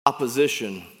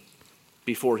opposition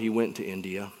before he went to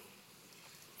India.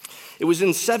 It was in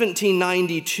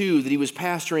 1792 that he was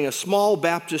pastoring a small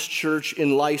Baptist church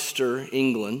in Leicester,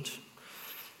 England.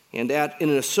 And in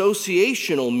an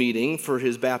associational meeting for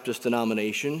his Baptist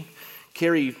denomination,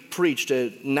 Carey preached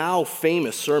a now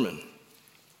famous sermon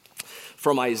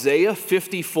from Isaiah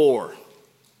 54,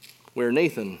 where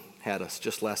Nathan had us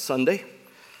just last Sunday.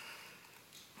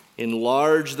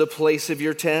 Enlarge the place of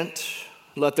your tent.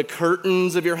 Let the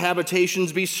curtains of your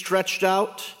habitations be stretched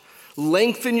out.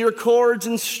 Lengthen your cords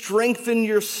and strengthen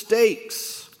your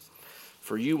stakes.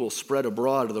 For you will spread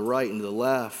abroad to the right and to the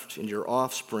left, and your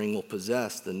offspring will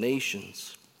possess the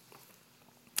nations.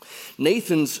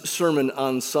 Nathan's sermon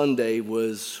on Sunday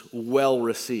was well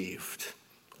received,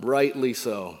 rightly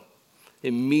so,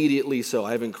 immediately so.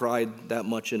 I haven't cried that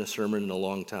much in a sermon in a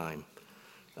long time.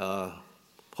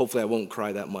 Hopefully I won't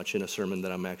cry that much in a sermon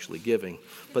that I'm actually giving,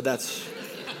 but that's...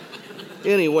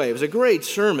 Anyway, it was a great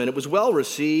sermon. It was well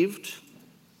received.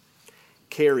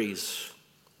 Carey's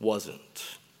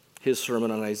wasn't. His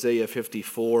sermon on Isaiah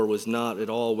 54 was not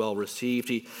at all well received.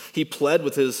 He pled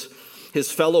with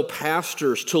his fellow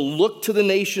pastors to look to the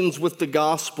nations with the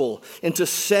gospel and to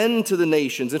send to the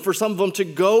nations, and for some of them to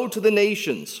go to the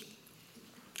nations.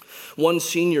 One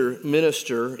senior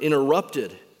minister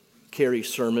interrupted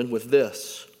Carey's sermon with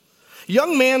this: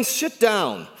 "Young man, sit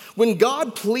down. When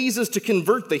God pleases to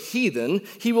convert the heathen,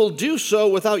 he will do so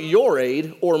without your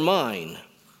aid or mine."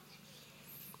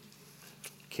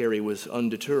 Carey was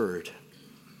undeterred.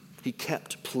 He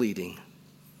kept pleading.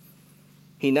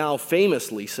 He now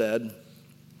famously said,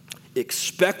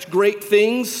 "Expect great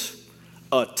things,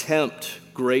 attempt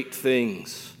great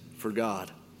things for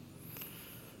God."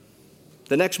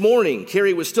 The next morning,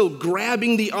 Carey was still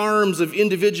grabbing the arms of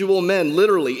individual men,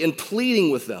 literally, and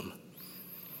pleading with them.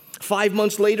 5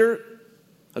 months later,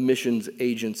 a missions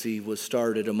agency was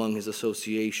started among his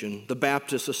association, the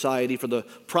Baptist Society for the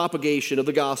Propagation of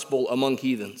the Gospel Among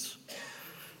Heathens.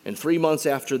 And 3 months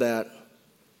after that,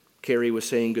 Carey was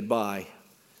saying goodbye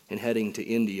and heading to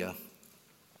India.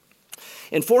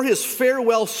 And for his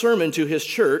farewell sermon to his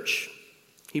church,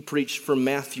 he preached from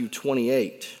Matthew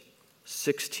 28,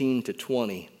 16 to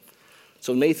 20.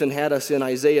 So Nathan had us in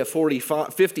Isaiah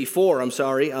 54 on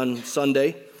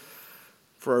Sunday.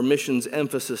 For our missions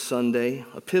emphasis Sunday,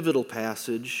 a pivotal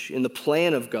passage in the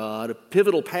plan of God, a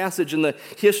pivotal passage in the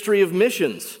history of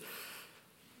missions.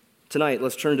 Tonight,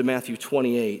 let's turn to Matthew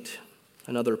 28,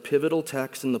 another pivotal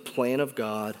text in the plan of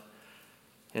God,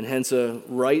 and hence a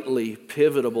rightly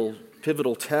pivotal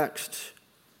text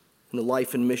in the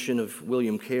life and mission of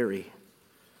William Carey,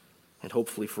 and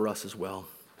hopefully for us as well.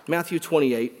 Matthew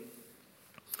 28,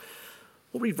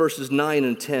 we'll read verses 9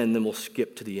 and 10, then we'll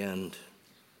skip to the end.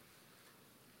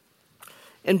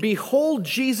 "And behold,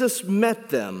 Jesus met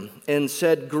them and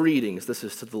said, 'Greetings.'" This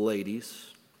is to the ladies.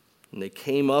 "And they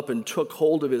came up and took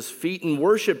hold of his feet and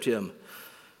worshiped him.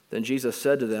 Then Jesus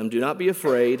said to them, 'Do not be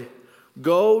afraid.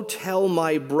 Go tell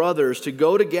my brothers to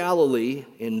go to Galilee,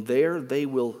 and there they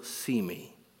will see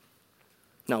me.'"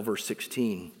 Now verse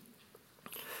 16.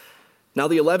 "Now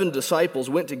the 11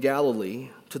 disciples went to Galilee,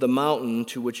 to the mountain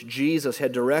to which Jesus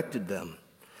had directed them.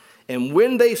 And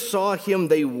when they saw him,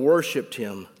 they worshiped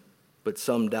him, but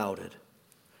some doubted.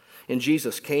 And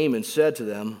Jesus came and said to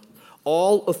them,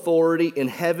 'All authority in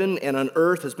heaven and on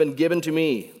earth has been given to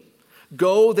me.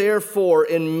 Go therefore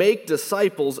and make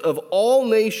disciples of all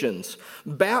nations,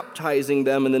 baptizing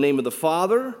them in the name of the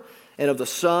Father and of the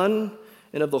Son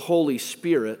and of the Holy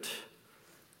Spirit,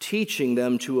 teaching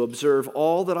them to observe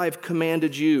all that I've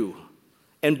commanded you.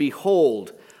 And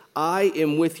behold, I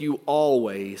am with you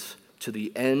always to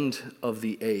the end of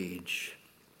the age.'"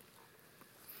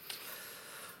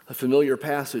 A familiar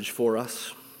passage for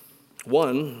us.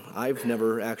 One I've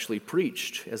never actually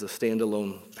preached as a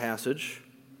standalone passage.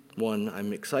 One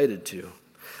I'm excited to.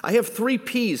 I have 3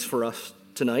 P's for us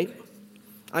tonight.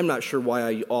 I'm not sure why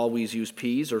I always use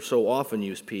P's or so often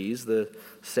use P's. The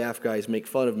staff guys make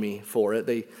fun of me for it.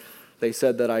 They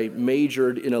said that I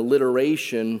majored in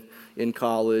alliteration in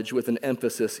college with an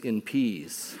emphasis in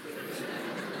P's.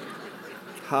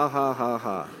 Ha, ha, ha,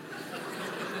 ha.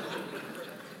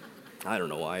 I don't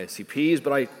know why I see P's,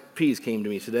 but P's came to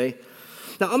me today.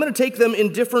 Now, I'm going to take them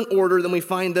in different order than we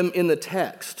find them in the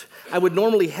text. I would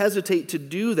normally hesitate to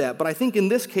do that, but I think in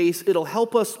this case, it'll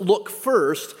help us look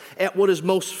first at what is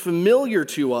most familiar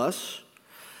to us.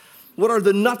 What are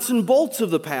the nuts and bolts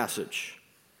of the passage?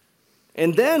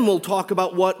 And then we'll talk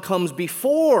about what comes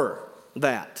before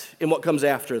that and what comes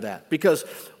after that. Because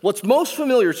what's most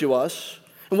familiar to us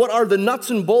and what are the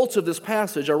nuts and bolts of this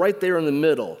passage are right there in the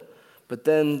middle. But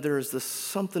then there's this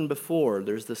something before,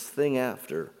 there's this thing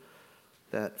after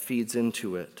that feeds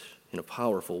into it in a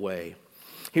powerful way.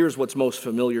 Here's what's most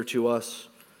familiar to us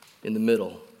in the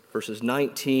middle, verses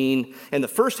 19 and the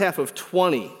first half of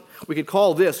 20. We could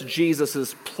call this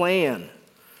Jesus' plan.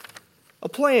 A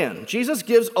plan. Jesus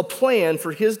gives a plan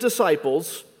for his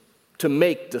disciples to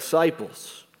make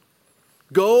disciples.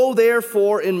 Go,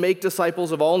 therefore, and make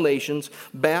disciples of all nations,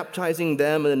 baptizing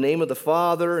them in the name of the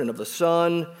Father and of the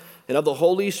Son and of the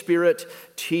Holy Spirit,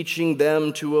 teaching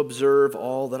them to observe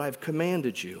all that I've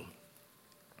commanded you.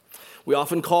 We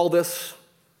often call this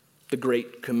the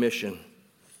Great Commission.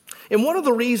 And one of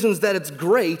the reasons that it's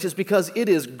great is because it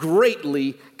is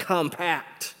greatly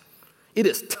compact. It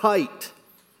is tight.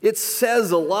 It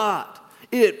says a lot.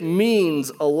 It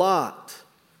means a lot.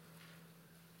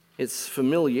 Its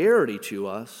familiarity to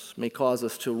us may cause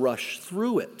us to rush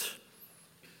through it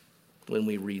when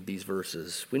we read these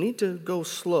verses. We need to go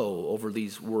slow over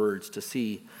these words to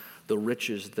see the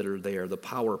riches that are there, the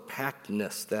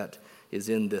power-packedness that is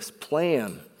in this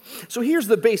plan. So here's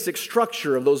the basic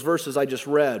structure of those verses I just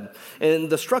read. And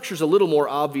the structure's a little more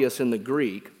obvious in the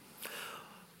Greek.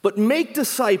 But make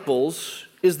disciples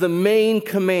is the main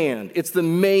command. It's the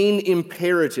main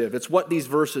imperative. It's what these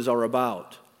verses are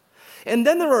about. And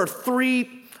then there are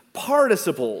three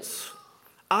participles,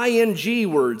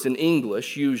 ing words in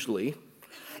English usually.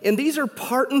 And these are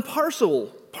part and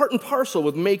parcel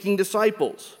with making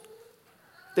disciples.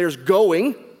 There's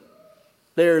going,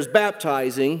 there's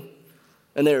baptizing,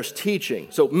 and there's teaching.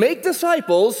 So make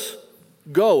disciples,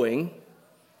 going,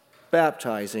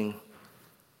 baptizing,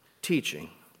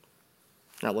 teaching.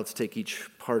 Now let's take each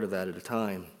part of that at a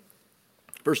time.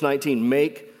 Verse 19,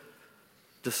 make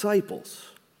disciples,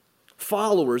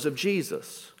 followers of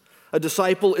Jesus. A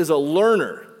disciple is a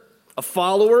learner, a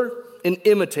follower, an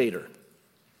imitator.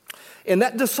 And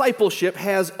that discipleship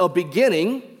has a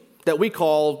beginning that we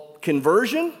call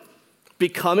conversion,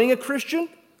 becoming a Christian,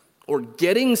 or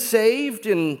getting saved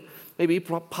in maybe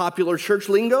popular church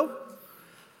lingo.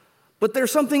 But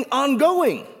there's something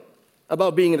ongoing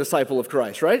about being a disciple of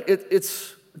Christ, right?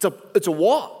 It's a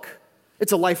walk.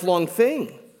 It's a lifelong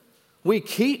thing. We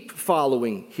keep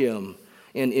following him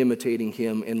and imitating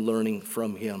him and learning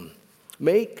from him.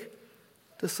 Make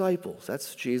disciples.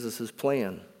 That's Jesus'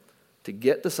 plan. To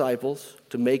get disciples,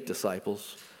 to make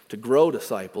disciples, to grow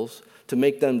disciples, to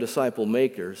make them disciple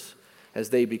makers as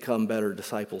they become better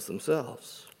disciples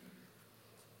themselves.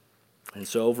 And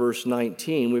so, verse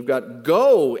 19, we've got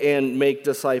go and make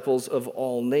disciples of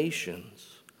all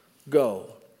nations.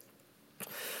 Go.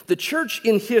 The church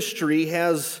in history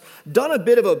has done a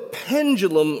bit of a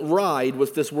pendulum ride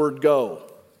with this word go.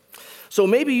 So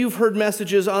maybe you've heard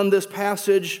messages on this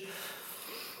passage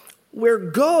where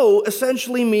go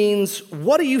essentially means,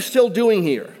 what are you still doing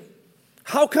here?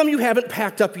 How come you haven't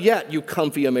packed up yet, you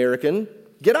comfy American?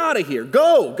 Get out of here.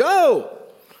 Go, go.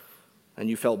 And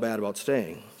you felt bad about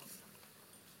staying.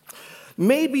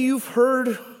 Maybe you've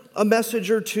heard a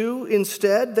message or two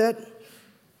instead that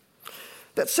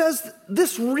says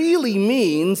this really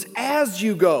means as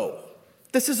you go.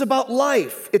 This is about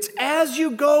life. It's as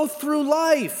you go through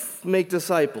life, make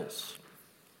disciples.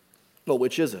 Well,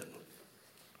 which is it?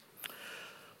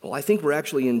 Well, I think we're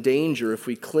actually in danger if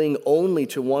we cling only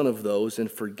to one of those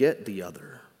and forget the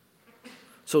other.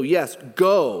 So yes,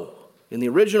 go. In the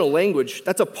original language,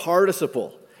 that's a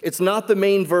participle. It's not the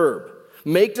main verb.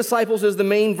 Make disciples is the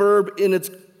main verb, and it's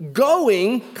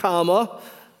going, comma,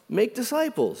 make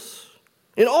disciples.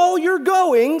 In all your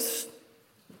goings,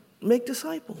 make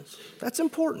disciples. That's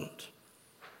important.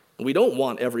 We don't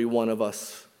want every one of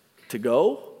us to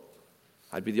go.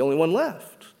 I'd be the only one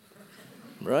left,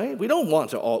 right? We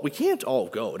can't all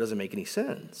go. It doesn't make any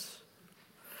sense.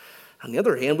 On the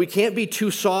other hand, we can't be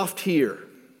too soft here.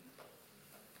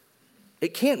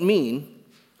 It can't mean,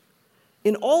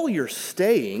 in all your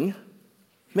staying,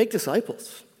 make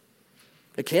disciples.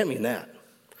 It can't mean that.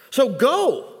 So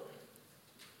go.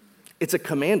 It's a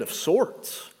command of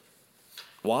sorts.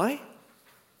 Why?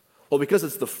 Well, because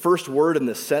it's the first word in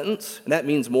this sentence, and that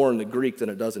means more in the Greek than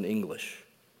it does in English.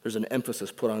 There's an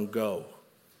emphasis put on go.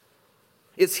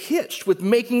 It's hitched with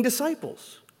making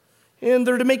disciples. And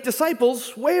they're to make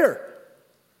disciples where?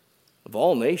 Of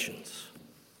all nations.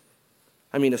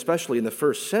 I mean, especially in the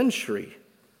first century.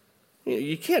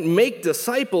 You can't make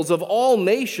disciples of all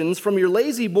nations from your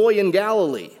lazy boy in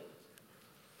Galilee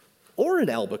or in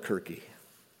Albuquerque.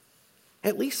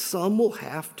 At least some will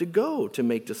have to go to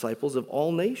make disciples of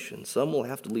all nations. Some will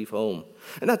have to leave home.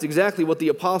 And that's exactly what the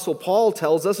Apostle Paul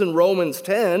tells us in Romans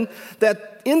 10,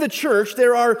 that in the church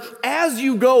there are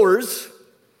as-you-goers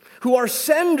who are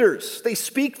senders. They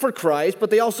speak for Christ, but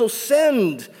they also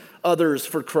send others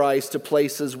for Christ to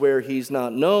places where he's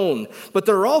not known. But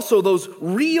there are also those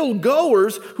real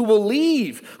goers who will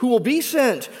leave, who will be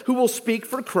sent, who will speak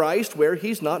for Christ where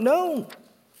he's not known.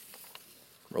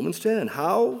 Romans 10,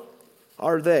 how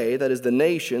are they, that is the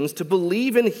nations, to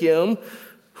believe in him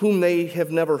whom they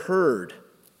have never heard?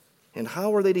 And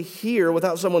how are they to hear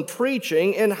without someone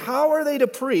preaching? And how are they to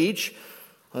preach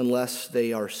unless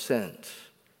they are sent?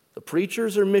 The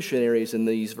preachers are missionaries in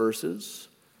these verses,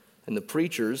 and the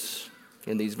preachers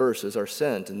in these verses are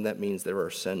sent, and that means there are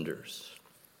senders.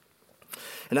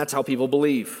 And that's how people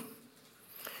believe.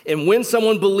 And when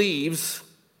someone believes,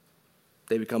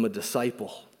 they become a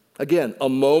disciple. Again, a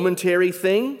momentary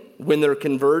thing when they're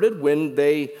converted, when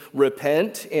they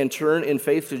repent and turn in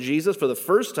faith to Jesus for the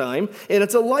first time, and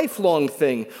it's a lifelong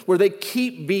thing where they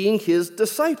keep being his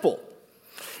disciple.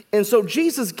 And so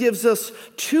Jesus gives us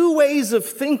two ways of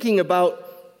thinking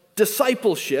about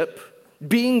discipleship,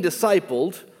 being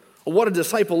discipled, what a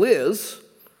disciple is.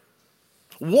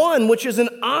 One which is an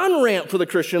on-ramp for the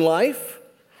Christian life,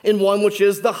 and one which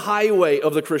is the highway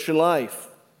of the Christian life.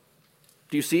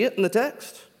 Do you see it in the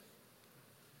text?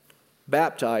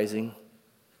 Baptizing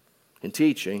and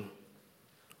teaching.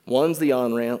 One's the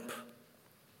on-ramp,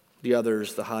 the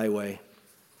other's the highway.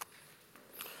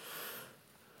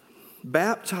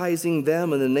 Baptizing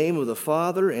them in the name of the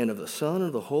Father and of the Son and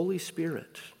of the Holy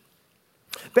Spirit.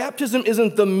 Baptism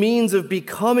isn't the means of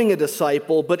becoming a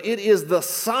disciple, but it is the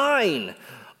sign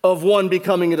of one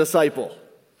becoming a disciple.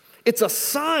 It's a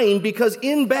sign because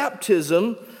in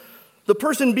baptism, the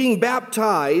person being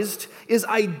baptized is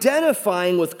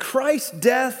identifying with Christ's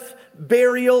death,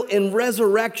 burial, and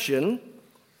resurrection.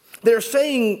 They're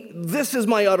saying, this is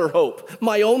my utter hope,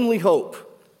 my only hope.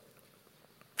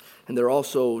 And they're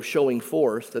also showing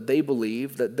forth that they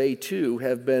believe that they too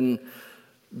have been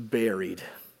buried.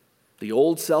 The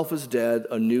old self is dead,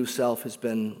 a new self has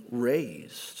been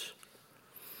raised.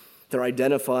 They're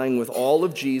identifying with all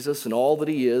of Jesus and all that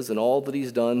he is and all that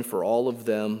he's done for all of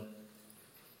them.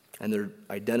 And they're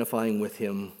identifying with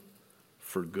him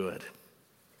for good.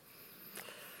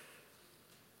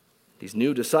 These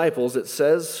new disciples, it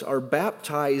says, are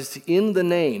baptized in the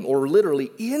name, or literally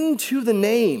into the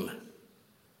name,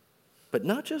 but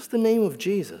not just the name of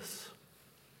Jesus.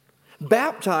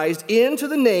 Baptized into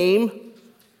the name,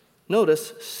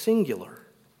 notice, singular.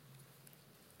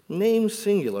 Name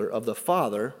singular of the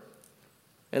Father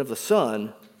and of the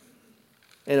Son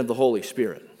and of the Holy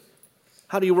Spirit.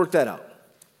 How do you work that out?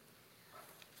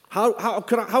 How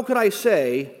could I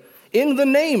say, in the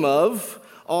name of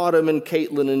Autumn and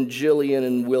Caitlin and Jillian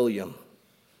and William?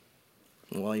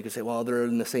 Well, you could say, well, they're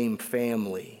in the same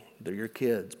family. They're your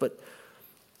kids. But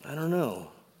I don't know.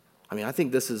 I mean, I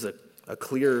think this is a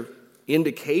clear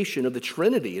indication of the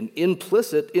Trinity, an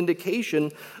implicit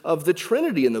indication of the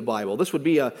Trinity in the Bible. This would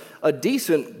be a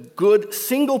decent, good,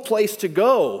 single place to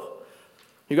go.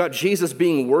 You got Jesus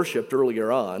being worshiped earlier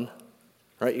on,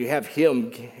 right? You have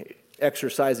him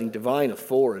exercising divine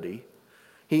authority.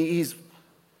 He's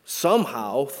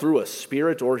somehow, through a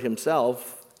spirit or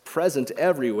himself, present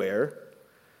everywhere.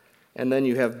 And then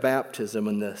you have baptism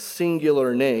in the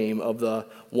singular name of the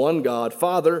one God,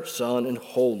 Father, Son, and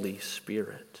Holy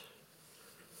Spirit.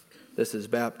 This is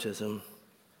baptism.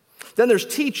 Then there's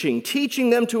teaching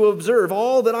them to observe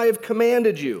all that I have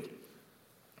commanded you.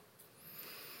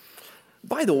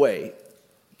 By the way,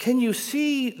 can you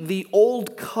see the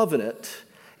old covenant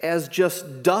as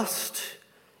just dust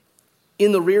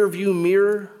in the rearview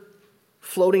mirror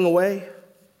floating away?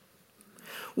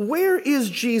 Where is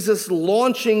Jesus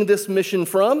launching this mission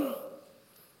from?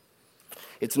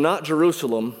 It's not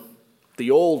Jerusalem,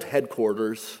 the old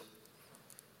headquarters.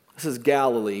 This is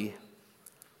Galilee,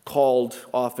 called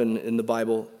often in the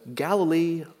Bible,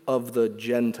 Galilee of the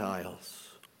Gentiles.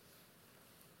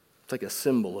 It's like a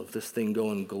symbol of this thing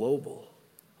going global.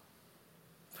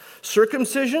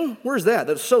 Circumcision, where's that?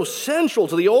 That's so central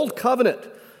to the old covenant,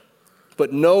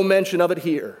 but no mention of it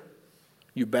here.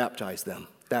 You baptize them.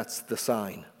 That's the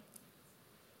sign.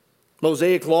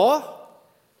 Mosaic law?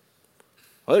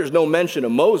 Well, there's no mention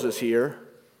of Moses here.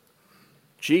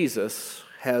 Jesus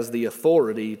has the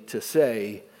authority to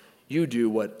say, you do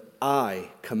what I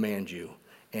command you,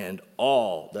 and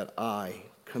all that I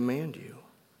command you.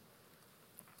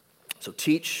 So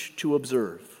teach to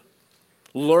observe.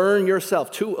 Learn yourself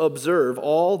to observe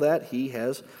all that he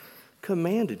has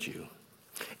commanded you.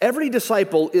 Every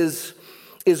disciple is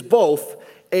both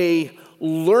a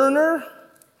learner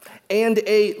and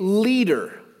a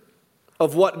leader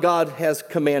of what God has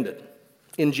commanded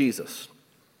in Jesus.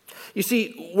 You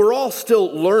see, we're all still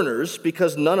learners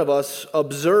because none of us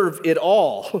observe it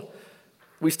all.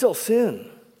 We still sin.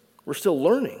 We're still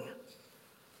learning.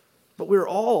 But we're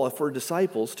all, if we're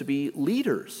disciples, to be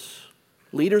leaders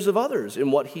of others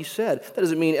in what he said. That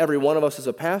doesn't mean every one of us is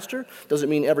a pastor, doesn't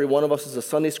mean every one of us is a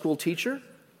Sunday school teacher,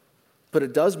 but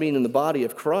it does mean in the body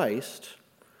of Christ,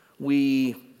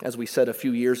 we, as we said a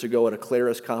few years ago at a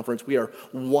Claris conference, we are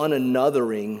one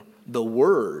anothering the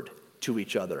word to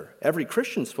each other. Every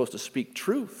Christian is supposed to speak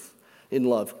truth in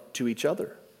love to each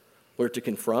other. We're to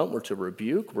confront, we're to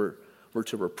rebuke, we're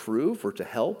to reprove, we're to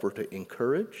help, we're to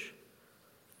encourage.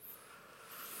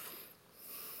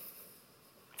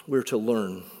 We're to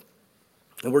learn,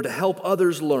 and we're to help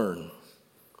others learn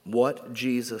what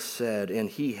Jesus said, and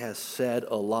he has said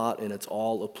a lot, and it's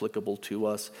all applicable to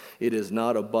us. It is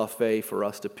not a buffet for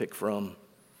us to pick from.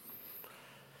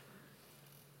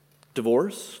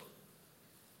 Divorce,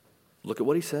 look at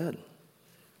what he said.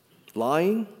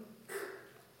 Lying,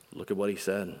 look at what he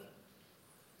said.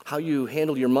 How you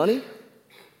handle your money,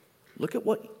 look at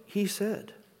what he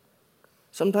said.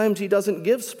 Sometimes he doesn't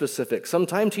give specifics.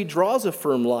 Sometimes he draws a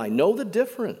firm line. Know the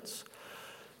difference.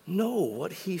 Know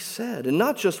what he said. And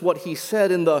not just what he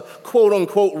said in the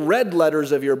quote-unquote red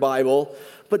letters of your Bible,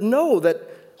 but know that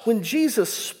when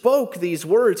Jesus spoke these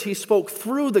words, he spoke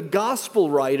through the gospel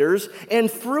writers and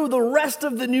through the rest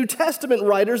of the New Testament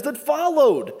writers that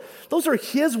followed. Those are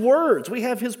his words. We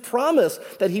have his promise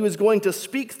that he was going to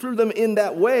speak through them in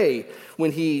that way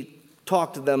when he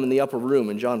talked to them in the upper room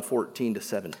in John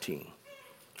 14-17.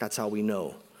 That's how we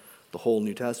know the whole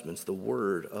New Testament's the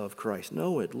word of Christ.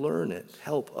 Know it, learn it,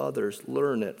 help others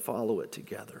learn it, follow it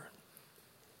together.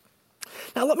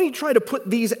 Now let me try to put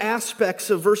these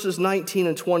aspects of verses 19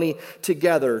 and 20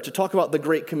 together to talk about the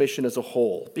Great Commission as a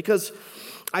whole. Because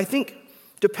I think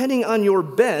depending on your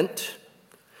bent,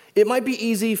 it might be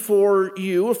easy for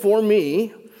you or for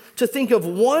me to think of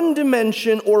one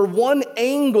dimension or one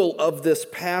angle of this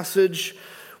passage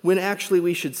when actually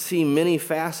we should see many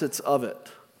facets of it.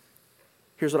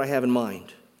 Here's what I have in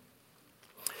mind.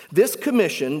 This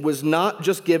commission was not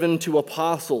just given to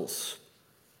apostles.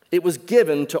 It was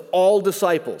given to all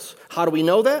disciples. How do we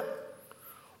know that?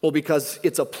 Well, because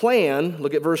it's a plan,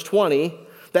 look at verse 20,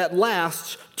 that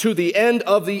lasts to the end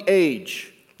of the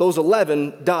age. Those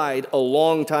 11 died a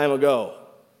long time ago.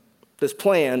 This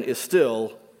plan is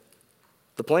still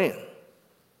the plan.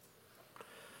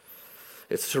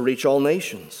 It's to reach all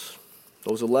nations.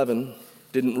 Those 11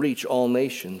 didn't reach all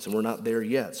nations, and we're not there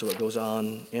yet, so it goes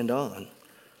on and on.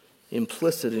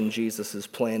 Implicit in Jesus'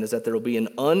 plan is that there will be an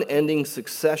unending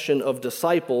succession of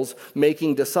disciples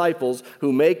making disciples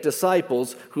who make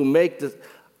disciples who make...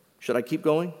 Should I keep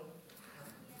going?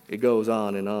 It goes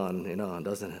on and on and on,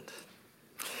 doesn't it?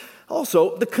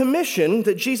 Also, the commission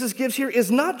that Jesus gives here is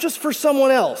not just for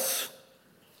someone else.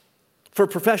 For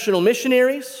professional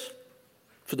missionaries,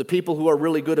 for the people who are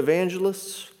really good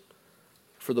evangelists,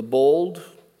 for the bold.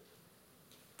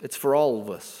 It's for all of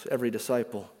us, every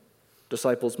disciple.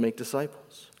 Disciples make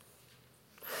disciples.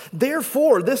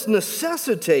 Therefore, this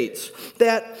necessitates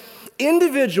that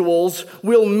individuals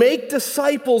will make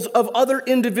disciples of other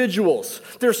individuals.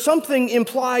 There's something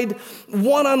implied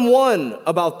one-on-one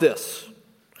about this.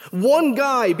 One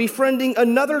guy befriending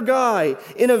another guy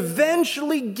and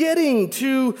eventually getting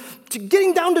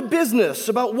down to business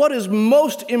about what is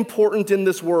most important in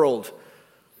this world.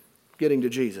 Getting to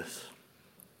Jesus.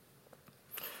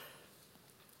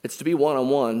 It's to be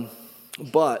one-on-one,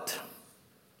 but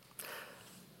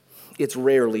it's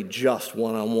rarely just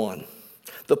one-on-one.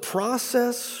 The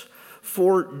process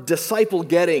for disciple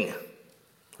getting,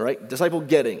 right? Disciple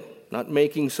getting, not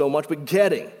making so much, but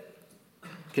getting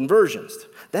conversions.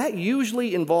 That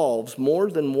usually involves more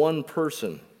than one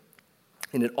person,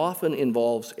 and it often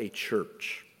involves a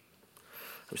church.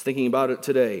 I was thinking about it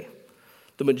today.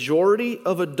 The majority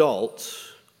of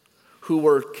adults who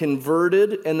were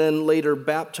converted and then later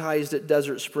baptized at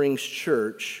Desert Springs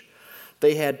Church,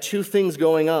 they had two things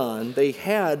going on. They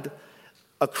had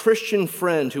a Christian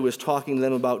friend who was talking to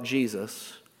them about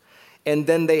Jesus, and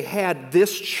then they had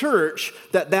this church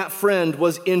that friend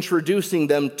was introducing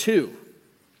them to.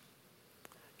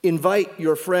 Invite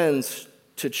your friends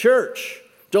to church.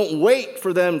 Don't wait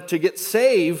for them to get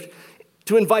saved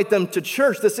to invite them to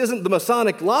church. This isn't the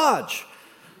Masonic Lodge.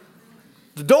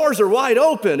 The doors are wide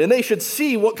open, and they should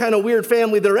see what kind of weird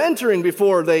family they're entering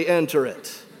before they enter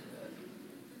it.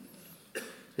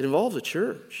 It involves a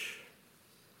church.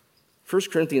 1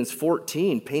 Corinthians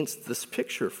 14 paints this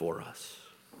picture for us,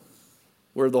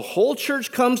 where the whole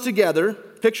church comes together.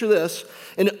 Picture this.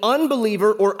 An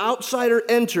unbeliever or outsider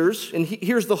enters, and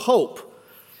here's the hope.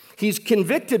 He's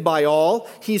convicted by all.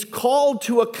 He's called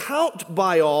to account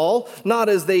by all, not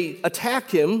as they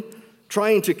attack him,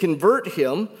 trying to convert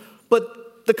him, but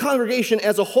the congregation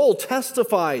as a whole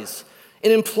testifies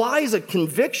It implies a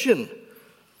conviction.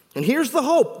 And here's the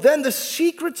hope. Then the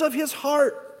secrets of his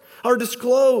heart are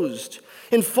disclosed.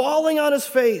 In falling on his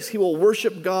face, he will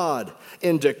worship God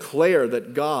and declare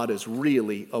that God is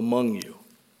really among you.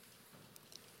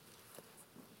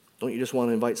 Don't you just want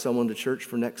to invite someone to church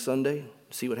for next Sunday?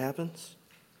 See what happens?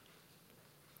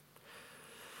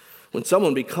 When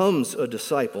someone becomes a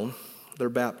disciple, they're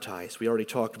baptized. We already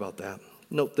talked about that.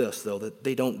 Note this, though, that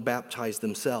they don't baptize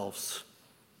themselves.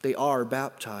 They are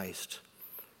baptized.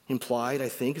 Implied, I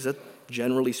think, is that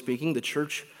generally speaking, the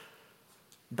church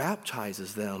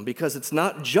baptizes them because it's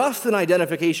not just an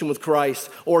identification with Christ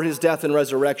or his death and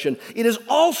resurrection. It is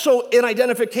also an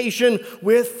identification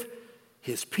with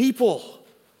his people.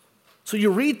 So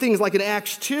you read things like in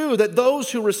Acts 2 that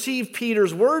those who received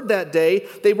Peter's word that day,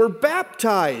 they were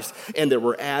baptized. And there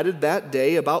were added that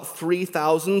day about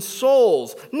 3,000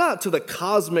 souls, not to the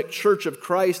cosmic church of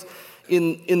Christ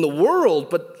in the world,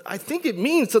 but I think it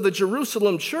means to the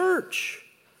Jerusalem church.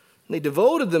 And they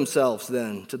devoted themselves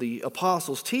then to the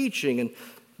apostles' teaching and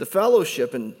the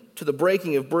fellowship and to the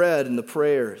breaking of bread and the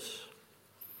prayers.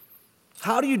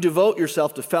 How do you devote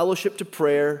yourself to fellowship, to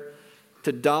prayer,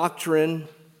 to doctrine,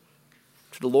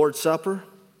 to the Lord's Supper?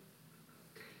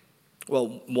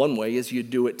 Well, one way is you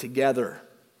do it together.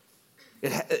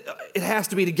 It has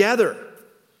to be together.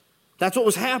 That's what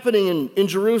was happening in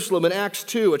Jerusalem in Acts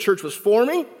 2. A church was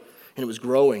forming and it was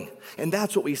growing. And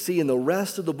that's what we see in the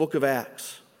rest of the book of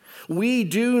Acts. We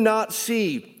don't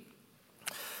see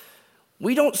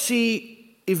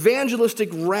evangelistic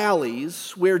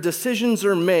rallies where decisions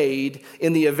are made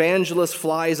and the evangelist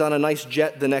flies on a nice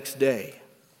jet the next day.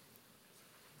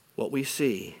 What we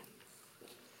see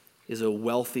is a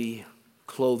wealthy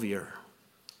clothier,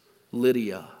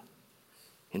 Lydia,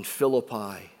 in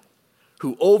Philippi,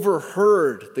 who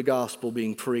overheard the gospel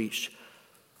being preached,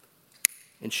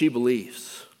 and she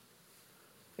believes.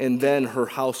 And then her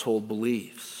household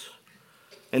believes.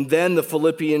 And then the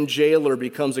Philippian jailer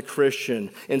becomes a Christian,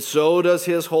 and so does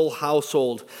his whole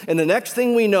household. And the next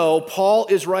thing we know, Paul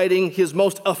is writing his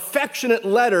most affectionate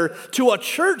letter to a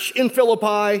church in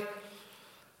Philippi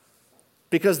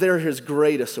because they're his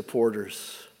greatest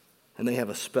supporters, and they have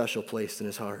a special place in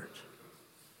his heart.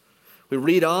 We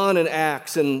read on in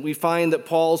Acts, and we find that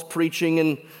Paul's preaching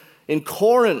in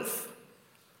Corinth,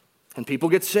 and people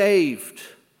get saved,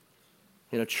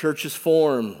 and a church is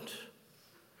formed.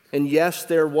 And yes,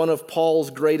 they're one of Paul's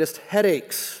greatest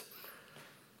headaches.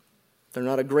 They're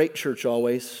not a great church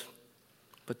always,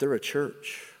 but they're a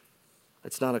church.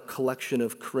 It's not a collection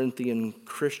of Corinthian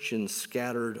Christians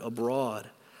scattered abroad.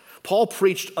 Paul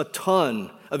preached a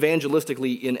ton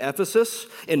evangelistically in Ephesus,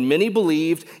 and many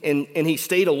believed, and he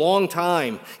stayed a long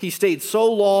time. He stayed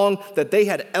so long that they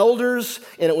had elders,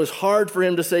 and it was hard for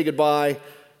him to say goodbye,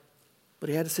 but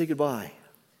he had to say goodbye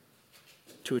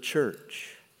to a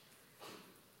church.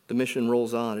 The mission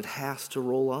rolls on. It has to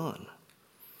roll on.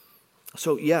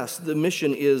 So yes, the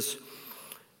mission is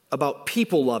about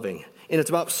people loving, and it's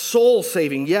about soul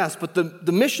saving, yes, but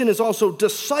the mission is also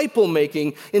disciple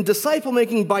making, and disciple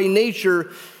making by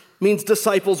nature means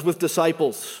disciples with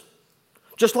disciples.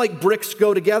 Just like bricks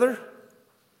go together,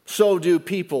 so do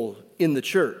people in the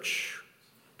church.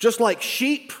 Just like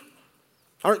sheep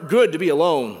aren't good to be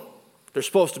alone, they're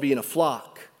supposed to be in a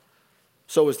flock.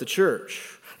 So is the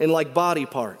church. And like body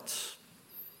parts,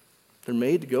 they're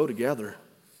made to go together.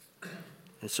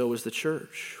 And so is the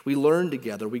church. We learn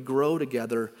together, we grow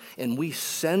together, and we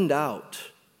send out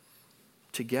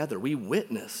together. We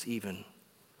witness even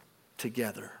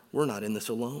together. We're not in this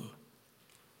alone.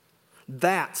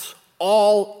 That's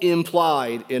all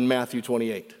implied in Matthew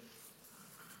 28.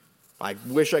 I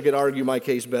wish I could argue my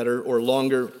case better or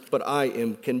longer, but I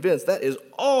am convinced that is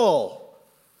all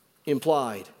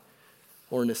implied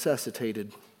or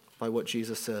necessitated by what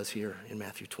Jesus says here in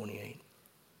Matthew 28.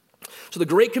 So the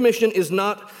Great Commission is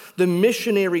not the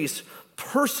missionary's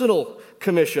personal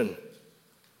commission.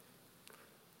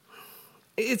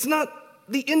 It's not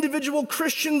the individual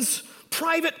Christian's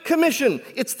private commission.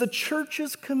 It's the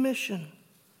church's commission.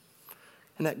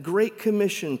 And that Great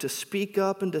Commission to speak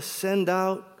up and to send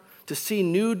out, to see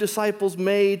new disciples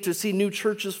made, to see new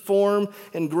churches form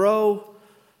and grow,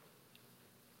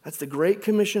 that's the Great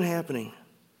Commission happening.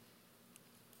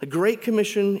 The Great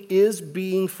Commission is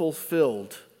being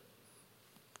fulfilled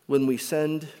when we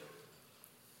send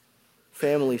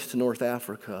families to North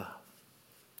Africa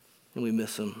and we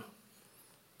miss them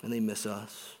and they miss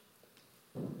us.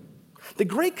 The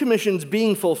Great Commission is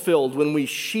being fulfilled when we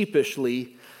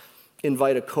sheepishly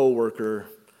invite a coworker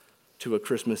to a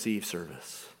Christmas Eve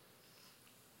service.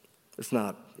 It's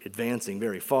not advancing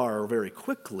very far or very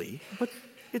quickly, but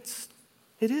it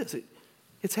is.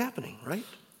 It's happening, right?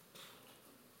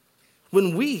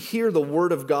 When we hear the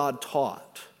Word of God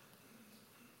taught,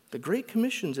 the Great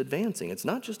Commission's advancing. It's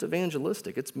not just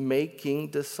evangelistic, it's making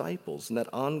disciples in that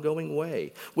ongoing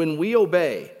way. When we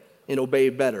obey and obey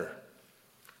better,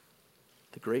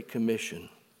 the Great Commission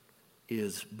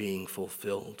is being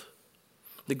fulfilled.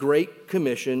 The Great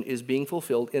Commission is being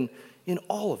fulfilled in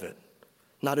all of it.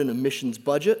 Not in a missions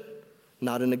budget,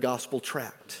 not in a gospel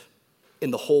tract. In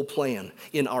the whole plan,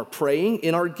 in our praying,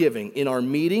 in our giving, in our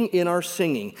meeting, in our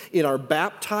singing, in our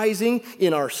baptizing,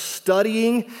 in our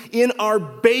studying, in our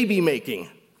baby making,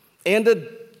 and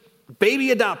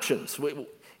baby adoptions,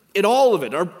 in all of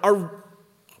it, our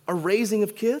raising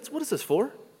of kids. What is this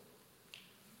for?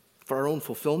 For our own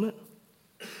fulfillment?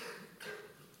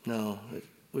 No,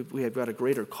 we have got a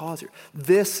greater cause here.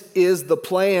 This is the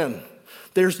plan.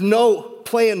 There's no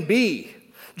plan B.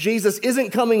 Jesus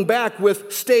isn't coming back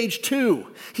with stage 2.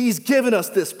 He's given us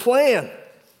this plan.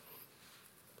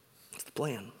 It's the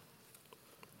plan.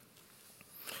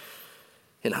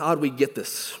 And how do we get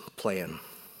this plan?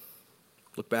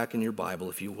 Look back in your Bible,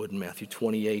 if you would, in Matthew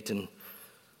 28, and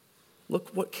look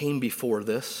what came before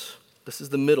this. This is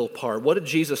the middle part. What did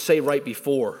Jesus say right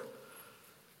before?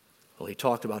 Well, he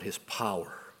talked about his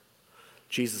power.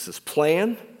 Jesus'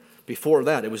 plan. Before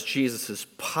that, it was Jesus'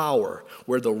 power,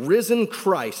 where the risen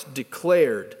Christ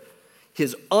declared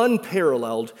his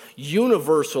unparalleled,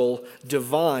 universal,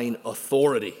 divine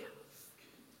authority.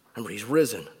 Remember, he's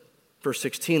risen. Verse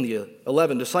 16, the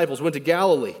 11 disciples went to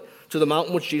Galilee, to the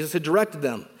mountain which Jesus had directed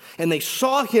them. And they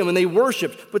saw him and they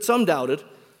worshiped, but some doubted.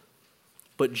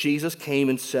 But Jesus came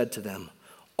and said to them,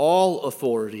 "All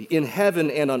authority in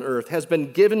heaven and on earth has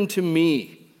been given to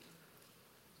me."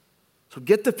 So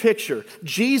get the picture.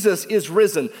 Jesus is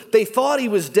risen. They thought he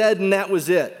was dead and that was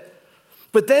it.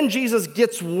 But then Jesus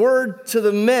gets word to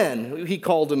the men. He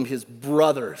called them his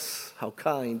brothers. How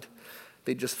kind.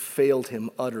 They just failed him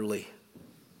utterly.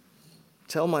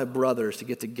 Tell my brothers to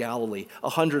get to Galilee,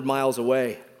 100 miles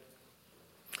away.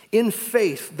 In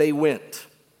faith, they went.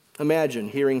 Imagine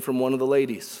hearing from one of the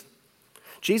ladies.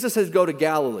 Jesus says, go to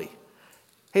Galilee.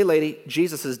 Hey, lady,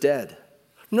 Jesus is dead.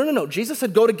 No. Jesus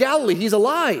said, go to Galilee. He's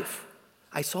alive.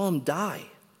 I saw him die.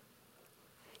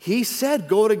 He said,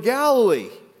 go to Galilee.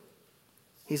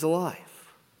 He's alive.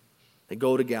 They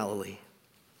go to Galilee.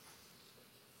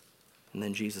 And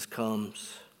then Jesus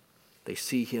comes. They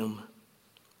see him.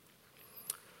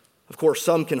 Of course,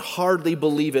 some can hardly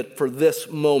believe it for this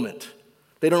moment.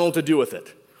 They don't know what to do with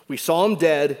it. We saw him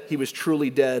dead. He was truly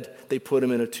dead. They put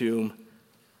him in a tomb.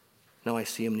 Now I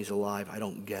see him and he's alive. I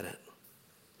don't get it.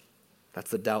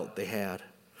 That's the doubt they had.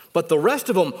 But the rest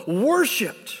of them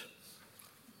worshiped.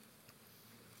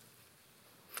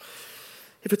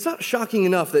 If it's not shocking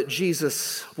enough that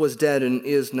Jesus was dead and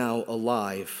is now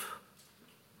alive,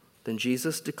 then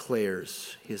Jesus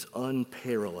declares his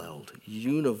unparalleled,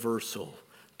 universal,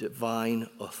 divine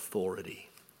authority.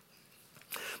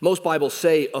 Most Bibles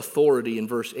say authority in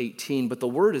verse 18, but the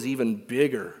word is even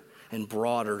bigger and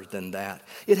broader than that.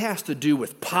 It has to do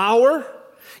with power.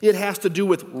 It has to do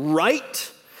with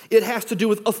right. It has to do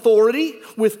with authority,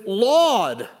 with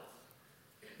laud.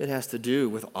 It has to do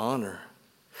with honor.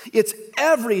 It's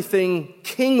everything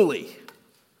kingly.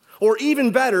 Or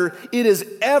even better, it is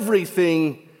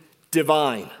everything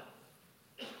divine.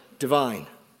 Divine.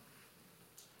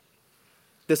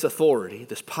 This authority,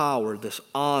 this power, this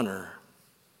honor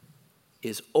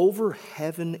is over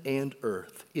heaven and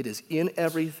earth. It is in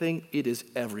everything. It is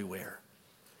everywhere.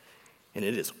 And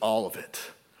it is all of it.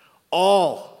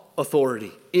 All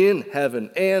authority in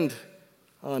heaven and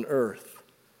on earth.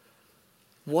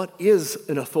 What is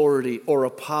an authority or a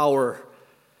power?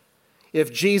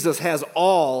 If Jesus has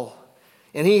all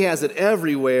and he has it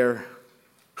everywhere,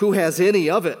 who has any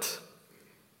of it?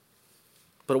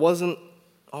 But it wasn't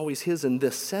always his in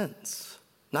this sense.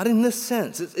 Not in this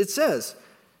sense. It says,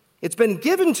 it's been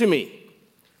given to me.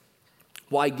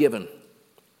 Why given?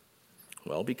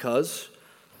 Well, because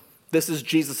this is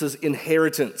Jesus'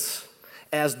 inheritance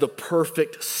as the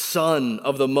perfect Son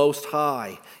of the Most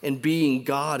High and being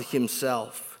God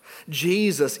himself.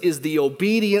 Jesus is the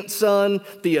obedient Son,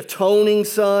 the atoning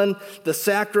Son, the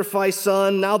sacrifice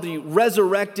Son, now the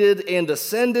resurrected and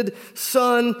ascended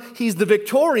Son. He's the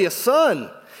victorious Son.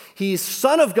 He's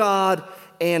Son of God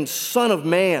and Son of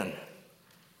Man.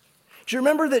 Do you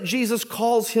remember that Jesus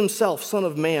calls himself Son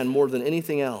of Man more than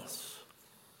anything else?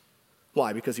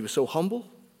 Why? Because he was so humble?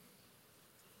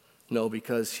 No,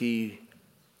 because he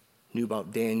knew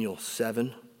about Daniel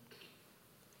 7.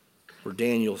 where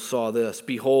Daniel saw this.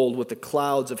 Behold, with the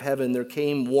clouds of heaven there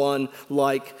came one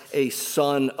like a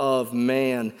son of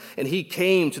man. And he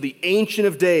came to the Ancient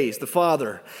of Days, the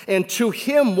Father, and to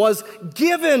him was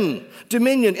given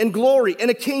dominion and glory and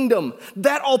a kingdom,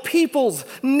 that all peoples,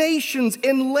 nations,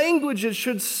 and languages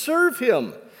should serve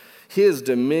him. His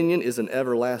dominion is an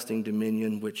everlasting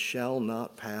dominion which shall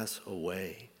not pass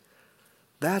away.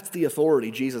 That's the authority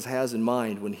Jesus has in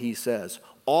mind when he says,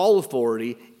 all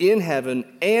authority in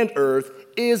heaven and earth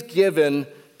is given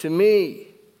to me.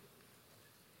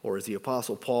 Or as the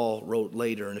Apostle Paul wrote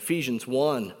later in Ephesians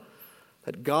 1,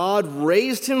 that God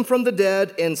raised him from the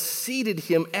dead and seated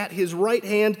him at his right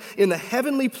hand in the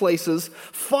heavenly places,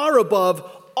 far above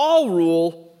all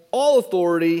rule, all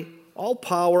authority, all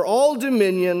power, all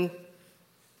dominion,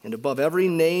 and above every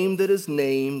name that is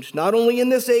named, not only in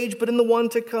this age, but in the one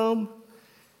to come.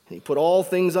 And he put all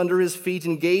things under his feet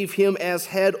and gave him as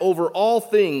head over all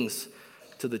things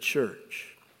to the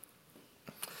church.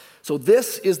 So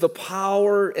this is the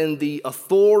power and the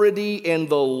authority and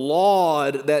the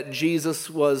laud that Jesus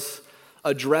was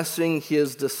addressing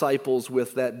his disciples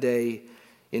with that day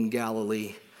in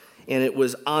Galilee. And it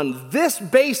was on this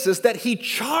basis that he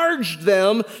charged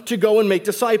them to go and make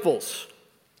disciples.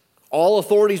 All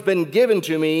authority has been given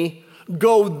to me.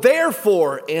 Go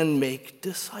therefore and make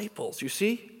disciples. You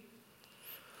see?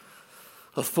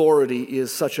 Authority is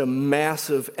such a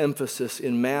massive emphasis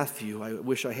in Matthew. I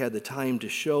wish I had the time to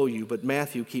show you, but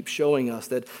Matthew keeps showing us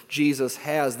that Jesus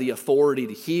has the authority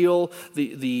to heal,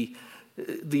 the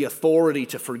authority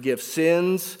to forgive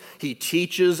sins. He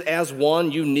teaches as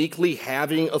one uniquely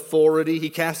having authority. He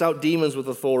casts out demons with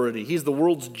authority. He's the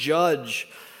world's judge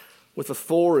with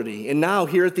authority. And now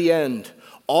here at the end,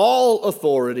 all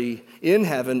authority in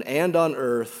heaven and on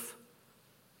earth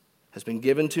has been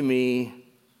given to me.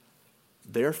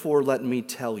 Therefore, let me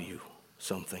tell you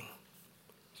something.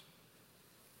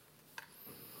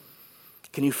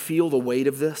 Can you feel the weight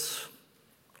of this?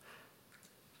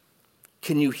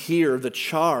 Can you hear the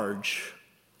charge,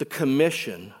 the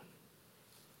commission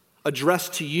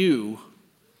addressed to you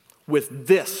with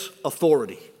this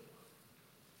authority?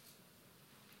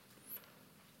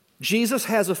 Jesus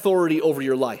has authority over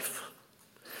your life.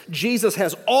 Jesus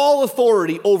has all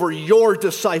authority over your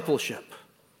discipleship.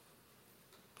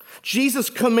 Jesus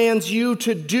commands you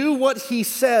to do what he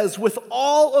says with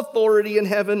all authority in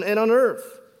heaven and on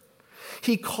earth.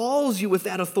 He calls you with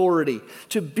that authority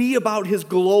to be about his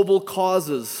global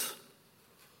causes,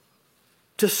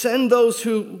 to send those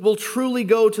who will truly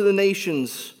go to the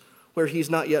nations where he's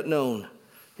not yet known,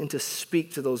 and to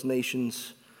speak to those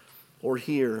nations or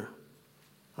hear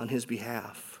on his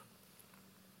behalf.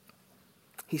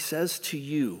 He says to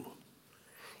you,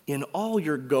 in all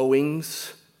your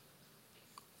goings,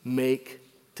 make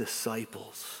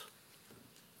disciples.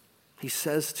 He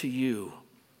says to you,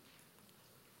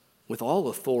 with all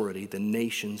authority, the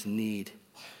nations need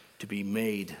to be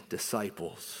made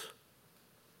disciples.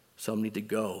 Some need to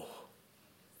go.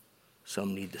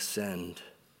 Some need to send.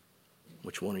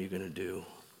 Which one are you going to do?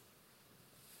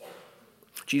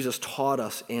 Jesus taught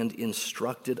us and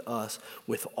instructed us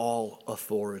with all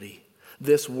authority.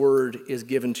 This word is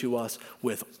given to us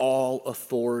with all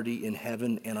authority in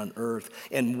heaven and on earth.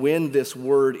 And when this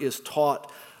word is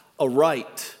taught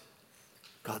aright,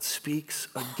 God speaks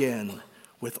again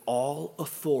with all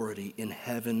authority in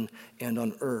heaven and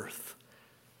on earth.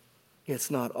 It's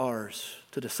not ours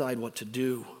to decide what to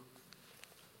do.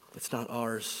 It's not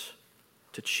ours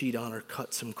to cheat on or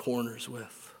cut some corners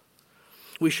with.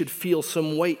 We should feel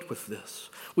some weight with this.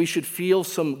 We should feel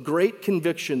some great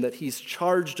conviction that he's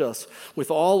charged us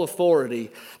with all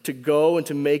authority to go and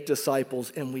to make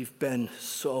disciples, and we've been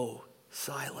so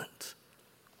silent,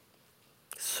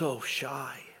 so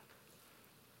shy.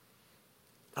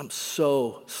 I'm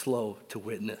so slow to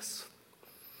witness.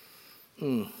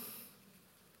 But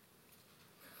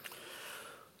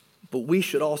we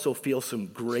should also feel some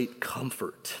great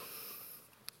comfort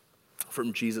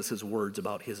from Jesus' words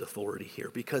about his authority here,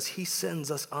 because he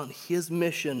sends us on his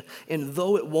mission, and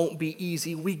though it won't be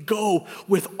easy, we go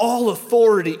with all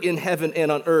authority in heaven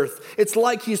and on earth. It's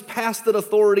like he's passed that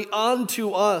authority on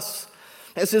to us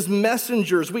as his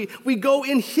messengers. We go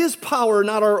in his power,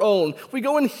 not our own. We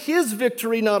go in his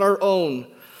victory, not our own.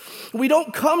 We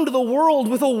don't come to the world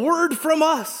with a word from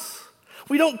us.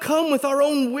 We don't come with our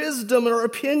own wisdom and our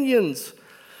opinions.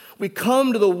 We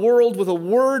come to the world with a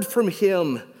word from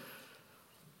him.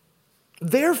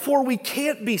 Therefore, we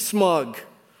can't be smug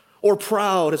or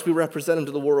proud as we represent him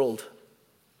to the world.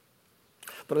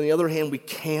 But on the other hand, we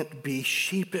can't be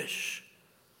sheepish.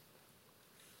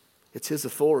 It's his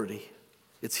authority.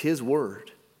 It's his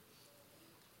word.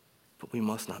 But we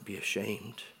must not be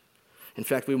ashamed. In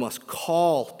fact, we must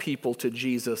call people to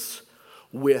Jesus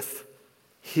with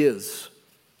his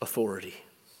authority.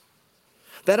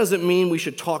 That doesn't mean we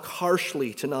should talk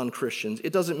harshly to non-Christians.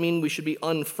 It doesn't mean we should be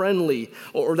unfriendly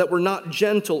or that we're not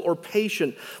gentle or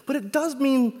patient. But it does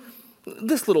mean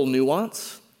this little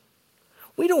nuance.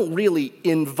 We don't really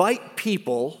invite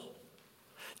people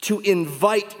to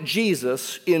invite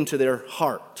Jesus into their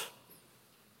heart.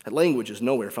 That language is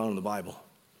nowhere found in the Bible.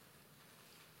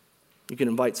 You can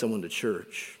invite someone to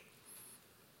church.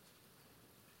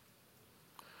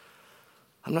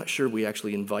 I'm not sure we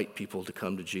actually invite people to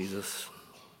come to Jesus.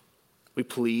 We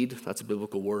plead, that's a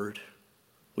biblical word.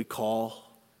 We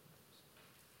call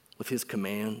with his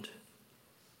command.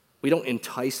 We don't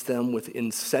entice them with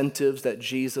incentives that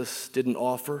Jesus didn't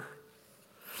offer.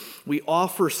 We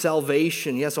offer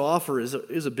salvation. Yes, offer is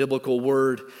a biblical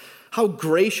word. How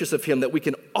gracious of him that we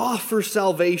can offer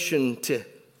salvation to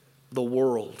the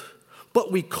world.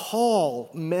 But we call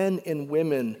men and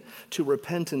women to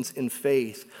repentance and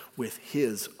faith with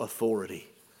his authority.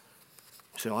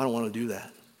 You say, I don't want to do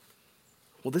that.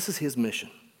 Well, this is his mission.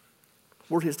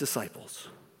 We're his disciples.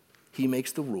 He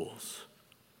makes the rules.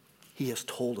 He has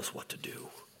told us what to do.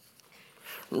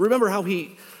 Remember how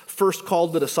he first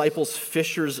called the disciples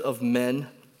fishers of men?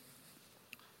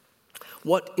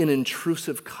 What an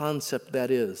intrusive concept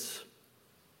that is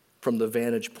from the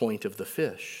vantage point of the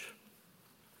fish.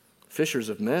 Fishers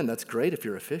of men, that's great if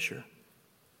you're a fisher.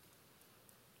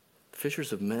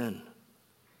 Fishers of men.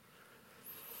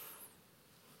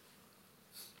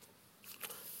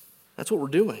 That's what we're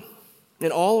doing.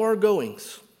 In all our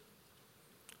goings,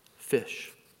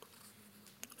 fish.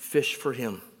 Fish for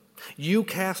him. You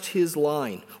cast his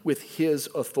line with his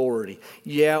authority.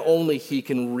 Yeah, only he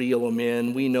can reel them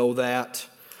in. We know that.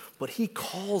 But he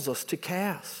calls us to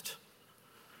cast.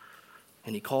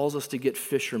 And he calls us to get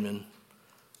fishermen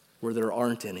where there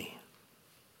aren't any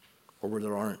or where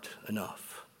there aren't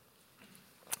enough.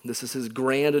 This is his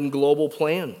grand and global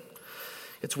plan.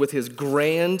 It's with his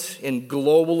grand and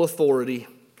global authority.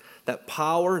 That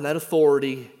power and that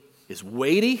authority is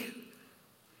weighty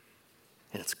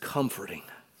and it's comforting.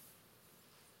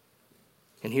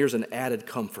 And here's an added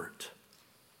comfort.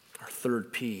 Our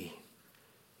third P,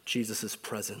 Jesus'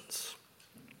 presence.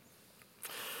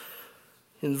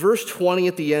 In verse 20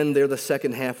 at the end there, the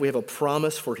second half, we have a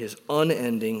promise for his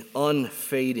unending,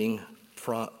 unfading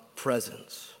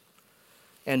presence.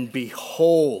 And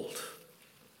behold,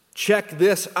 check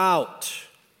this out.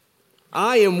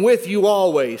 I am with you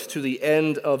always to the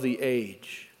end of the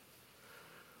age.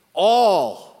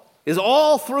 All is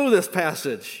all through this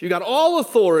passage. You got all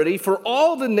authority for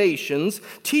all the nations,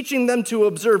 teaching them to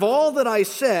observe all that I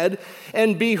said,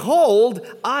 and behold,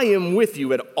 I am with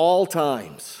you at all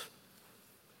times.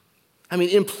 I mean,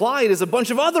 implied is a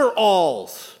bunch of other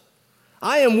alls.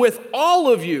 I am with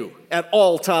all of you at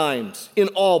all times, in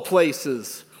all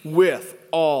places, with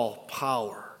all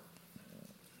power.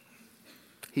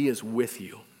 He is with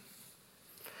you.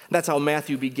 That's how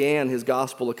Matthew began his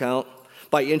gospel account,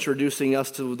 by introducing us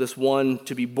to this one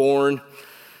to be born.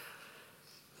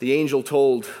 The angel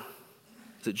told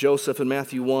Joseph in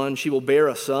Matthew 1, she will bear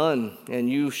a son, and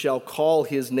you shall call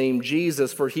his name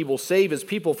Jesus, for he will save his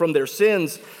people from their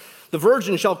sins. The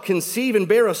virgin shall conceive and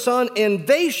bear a son, and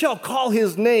they shall call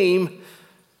his name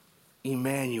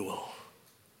Emmanuel,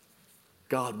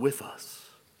 God with us.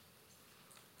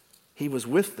 He was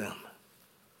with them.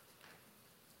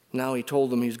 Now he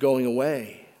told them he's going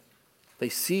away. They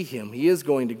see him. He is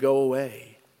going to go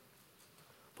away.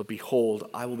 But behold,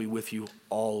 I will be with you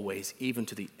always, even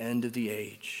to the end of the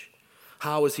age.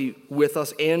 How is he with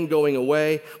us and going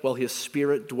away? Well, his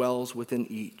Spirit dwells within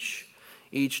each.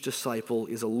 Each disciple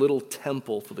is a little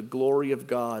temple for the glory of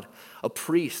God, a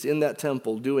priest in that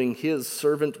temple doing his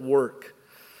servant work.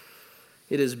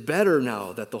 It is better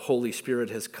now that the Holy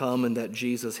Spirit has come and that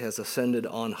Jesus has ascended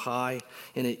on high,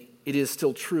 and it is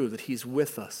still true that he's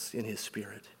with us in his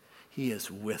Spirit. He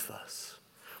is with us.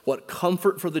 What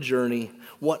comfort for the journey,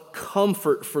 what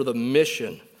comfort for the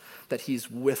mission that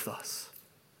he's with us.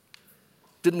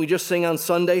 Didn't we just sing on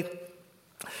Sunday?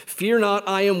 Fear not,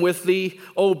 I am with thee.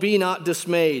 Oh, be not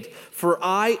dismayed. For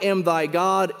I am thy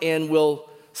God and will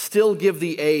still give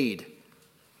thee aid.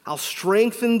 I'll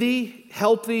strengthen thee,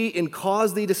 help thee, and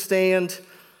cause thee to stand,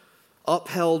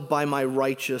 upheld by my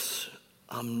righteous,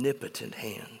 omnipotent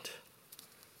hand.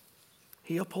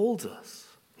 He upholds us.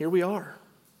 Here we are.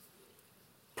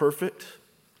 Perfect,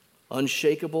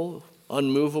 unshakable,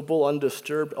 unmovable,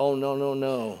 undisturbed. Oh, no, no,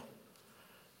 no.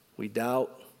 We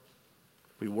doubt,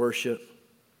 we worship,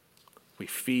 we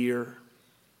fear,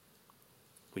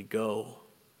 we go.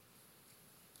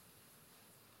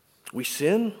 We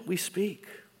sin, we speak.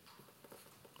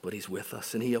 but he's with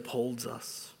us and he upholds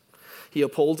us. He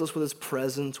upholds us with his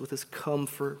presence, with his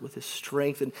comfort, with his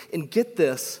strength. And get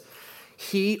this,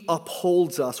 he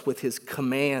upholds us with his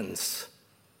commands.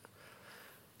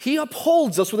 He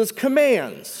upholds us with his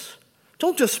commands.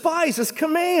 Don't despise his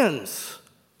commands.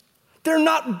 They're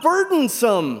not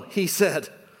burdensome, he said.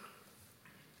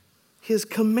 His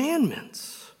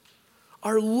commandments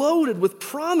are loaded with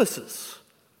promises.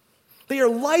 They are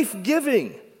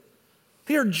life-giving.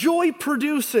 They are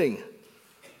joy-producing.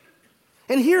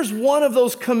 And here's one of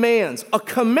those commands, a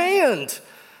command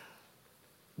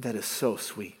that is so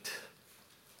sweet.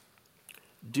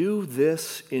 Do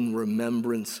this in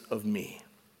remembrance of me.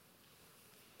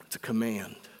 It's a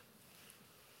command.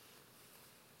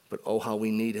 But oh, how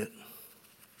we need it.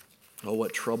 Oh,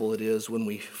 what trouble it is when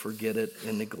we forget it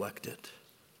and neglect it.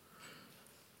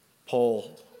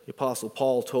 The Apostle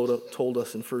Paul told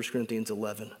us in 1 Corinthians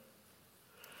 11,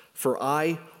 "For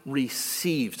I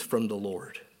received from the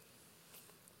Lord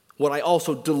what I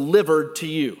also delivered to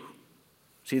you."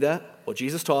 See that? What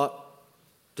Jesus taught,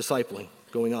 discipling,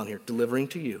 going on here, delivering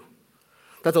to you.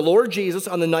 That the Lord Jesus,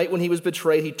 on the night when he was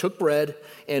betrayed, he took bread,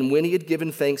 and when he had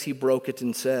given thanks, he broke it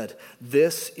and said,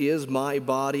 "This is my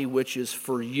body, which is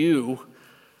for you."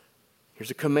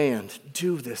 Here's a command.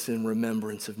 Do this in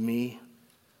remembrance of me.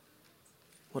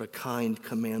 What a kind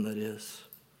command that is.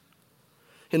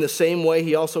 In the same way,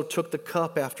 he also took the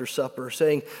cup after supper,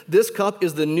 saying, "This cup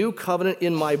is the new covenant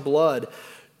in my blood.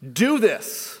 Do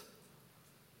this."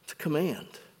 It's a command.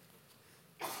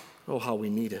 Oh, how we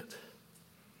need it.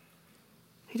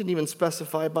 He didn't even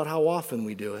specify about how often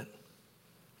we do it.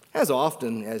 As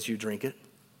often as you drink it,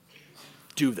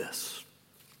 do this.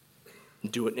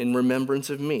 Do it in remembrance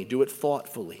of me. Do it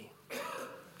thoughtfully.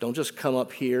 Don't just come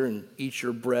up here and eat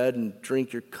your bread and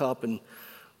drink your cup and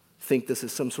think this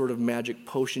is some sort of magic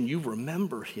potion. You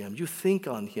remember him. You think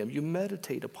on him. You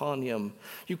meditate upon him.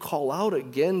 You call out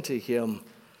again to him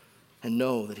and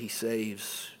know that he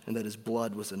saves and that his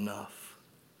blood was enough.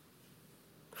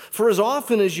 For as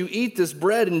often as you eat this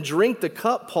bread and drink the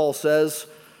cup, Paul says,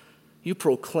 you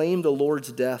proclaim the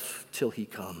Lord's death till he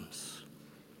comes.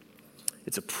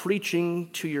 It's a preaching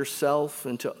to yourself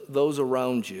and to those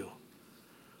around you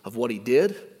of what he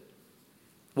did,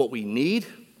 what we need,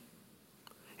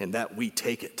 and that we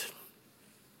take it.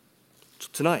 So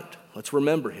tonight, let's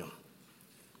remember him.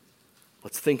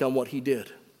 Let's think on what he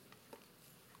did.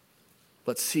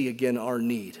 Let's see again our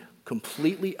need,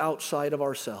 completely outside of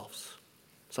ourselves.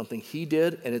 Something he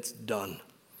did, and it's done.